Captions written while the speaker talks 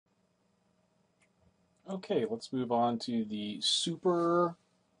Okay, let's move on to the Super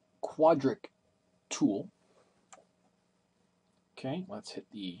Quadric tool. Okay, let's hit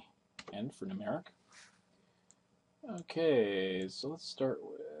the N for numeric. Okay, so let's start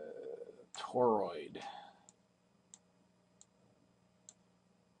with toroid.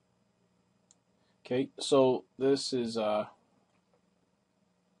 Okay, so this is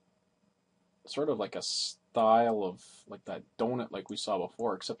sort of like a style of like that donut like we saw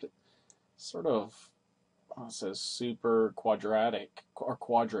before, except it sort of it says super quadratic or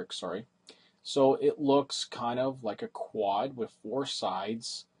quadric, sorry. So it looks kind of like a quad with four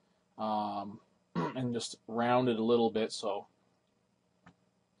sides and just rounded a little bit, so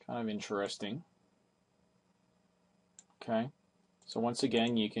kind of interesting. Okay, so once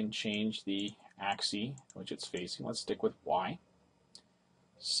again you can change the axis which it's facing. Let's stick with Y.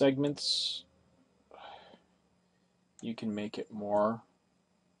 Segments, you can make it more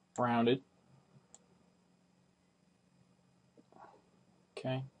rounded.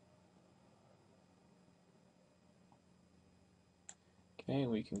 Okay. Okay,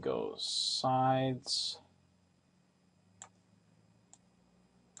 we can go sides.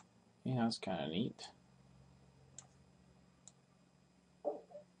 Yeah, that's kind of neat.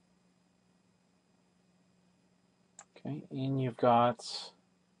 Okay, and you've got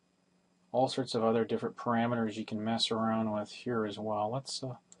all sorts of other different parameters you can mess around with here as well. Let's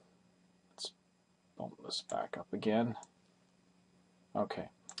bump this back up again. Okay,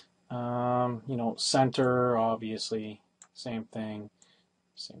 you know, center, obviously, same thing.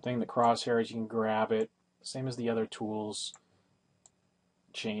 Same thing, the crosshairs, you can grab it. Same as the other tools.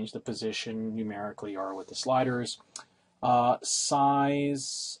 Change the position numerically or with the sliders.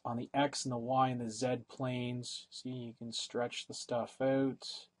 Size on the X and the Y and the Z planes. See, you can stretch the stuff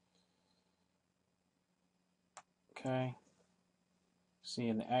out. Okay. See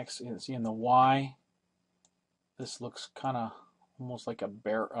in the X, see in the Y, this looks kind of almost like a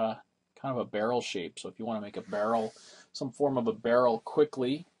kind of a barrel shape. So if you want to make a barrel, some form of a barrel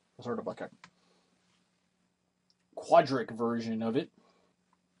quickly, sort of like a quadric version of it,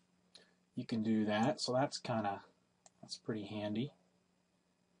 you can do that. So that's pretty handy.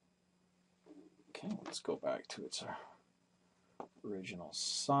 Okay, let's go back to its original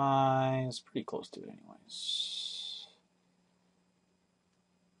size. Pretty close to it anyways.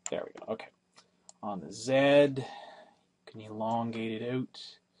 There we go. Okay. On the Z, you can elongate it out.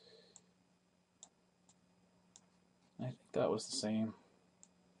 I think that was the same.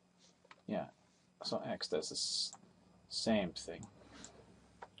 Yeah. So X does the same thing.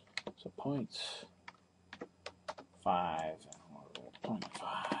 So 0.5. 0.5.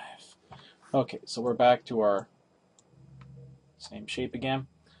 Okay, so we're back to our same shape again.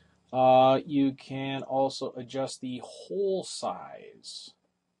 You can also adjust the hole size.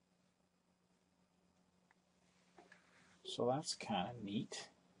 So that's kind of neat.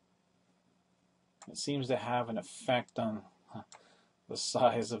 It seems to have an effect on the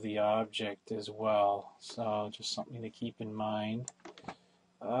size of the object as well. So just something to keep in mind.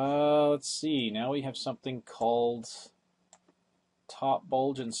 Let's see. Now we have something called top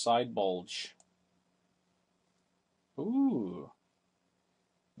bulge and side bulge. Ooh.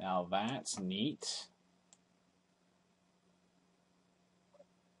 Now that's neat.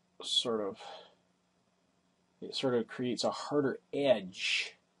 It sort of creates a harder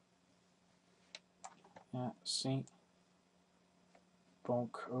edge. Yeah, see? Bonk.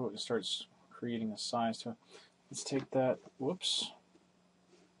 Oh, it starts creating a size to it. Let's take that. Whoops.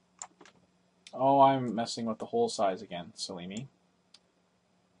 Oh, I'm messing with the hole size again. Silly me.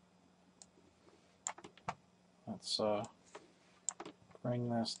 Let's bring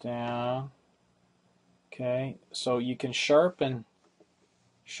this down. Okay, so you can sharpen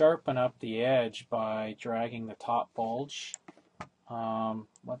up the edge by dragging the top bulge.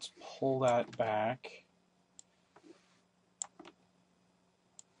 Let's pull that back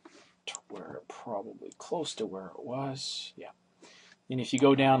to where it probably close to where it was. Yeah. And if you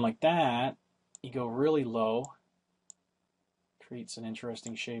go down like that, you go really low. Creates an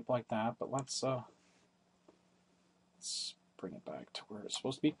interesting shape like that. But let's bring it back to where it's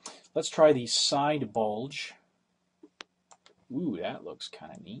supposed to be. Let's try the side bulge. Ooh, that looks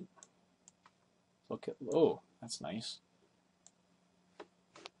kind of neat. Look at, oh, that's nice.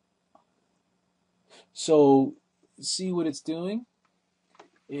 So, see what it's doing?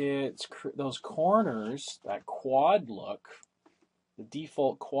 It's those corners, that quad look, the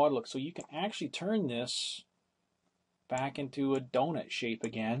default quad look. So you can actually turn this back into a donut shape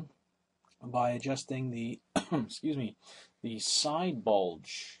again by adjusting the, excuse me, the side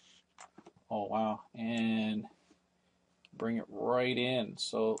bulge. Oh, wow. And bring it right in.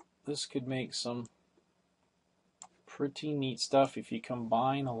 So this could make some Pretty neat stuff if you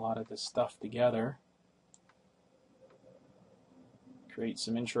combine a lot of this stuff together. Create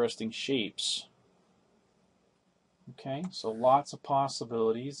some interesting shapes. Okay, so lots of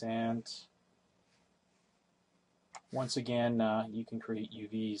possibilities, and once again, you can create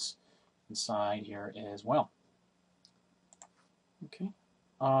UVs inside here as well. Okay.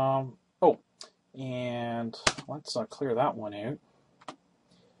 Oh, and let's clear that one out.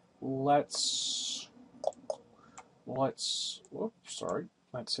 Let's whoops, sorry.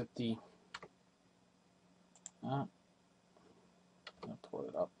 Let's hit the. I'll pull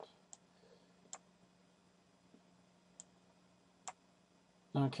it up.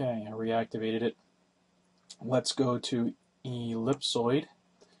 Okay, I reactivated it. Let's go to ellipsoid.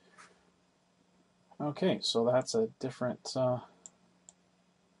 Okay, so that's a different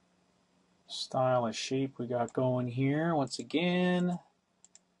style of shape we got going here. Once again,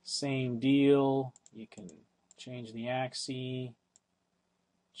 same deal. You can change the axis,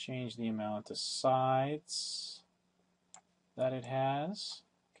 change the amount of sides that it has.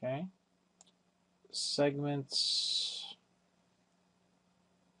 Okay, segments.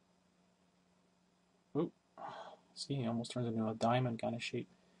 Oop. See, it almost turns into a diamond kind of shape.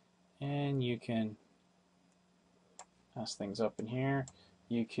 And you can mess things up in here.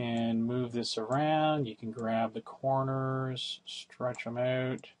 You can move this around. You can grab the corners, stretch them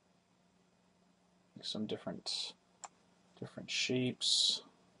out, make some different shapes.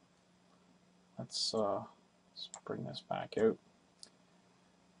 Let's bring this back out.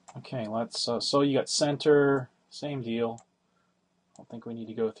 Okay, let's. So you got center, same deal. I don't think we need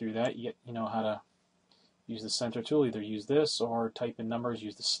to go through that. You know how to use the center tool. Either use this or type in numbers.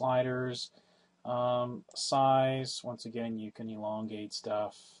 Use the sliders. Size. Once again, you can elongate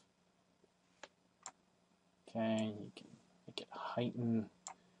stuff. Okay, you can make it heighten.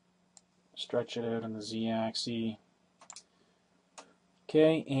 Stretch it out on the z-axis.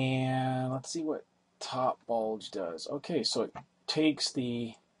 Okay, and let's see what top bulge does. Okay, so it takes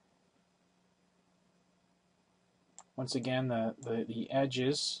the, once again, the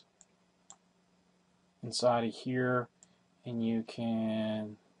edges inside of here, and you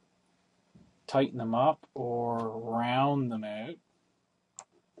can tighten them up or round them out.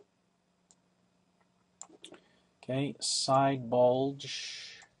 Okay, side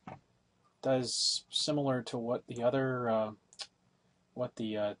bulge does similar to what the other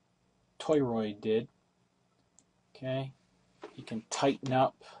toroid did. Okay, you can tighten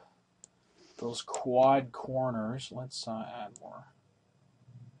up those quad corners. Let's add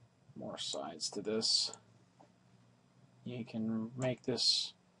more sides to this. You can make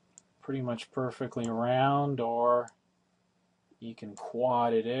this pretty much perfectly round, or you can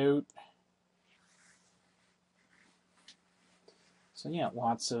quad it out. So yeah,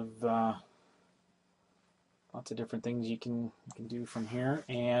 lots of different things you can do from here,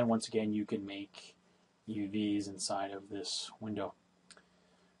 and once again, you can make UVs inside of this window.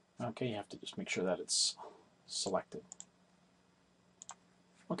 Okay, you have to just make sure that it's selected.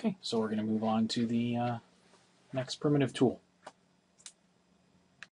 Okay, so we're going to move on to the next primitive tool.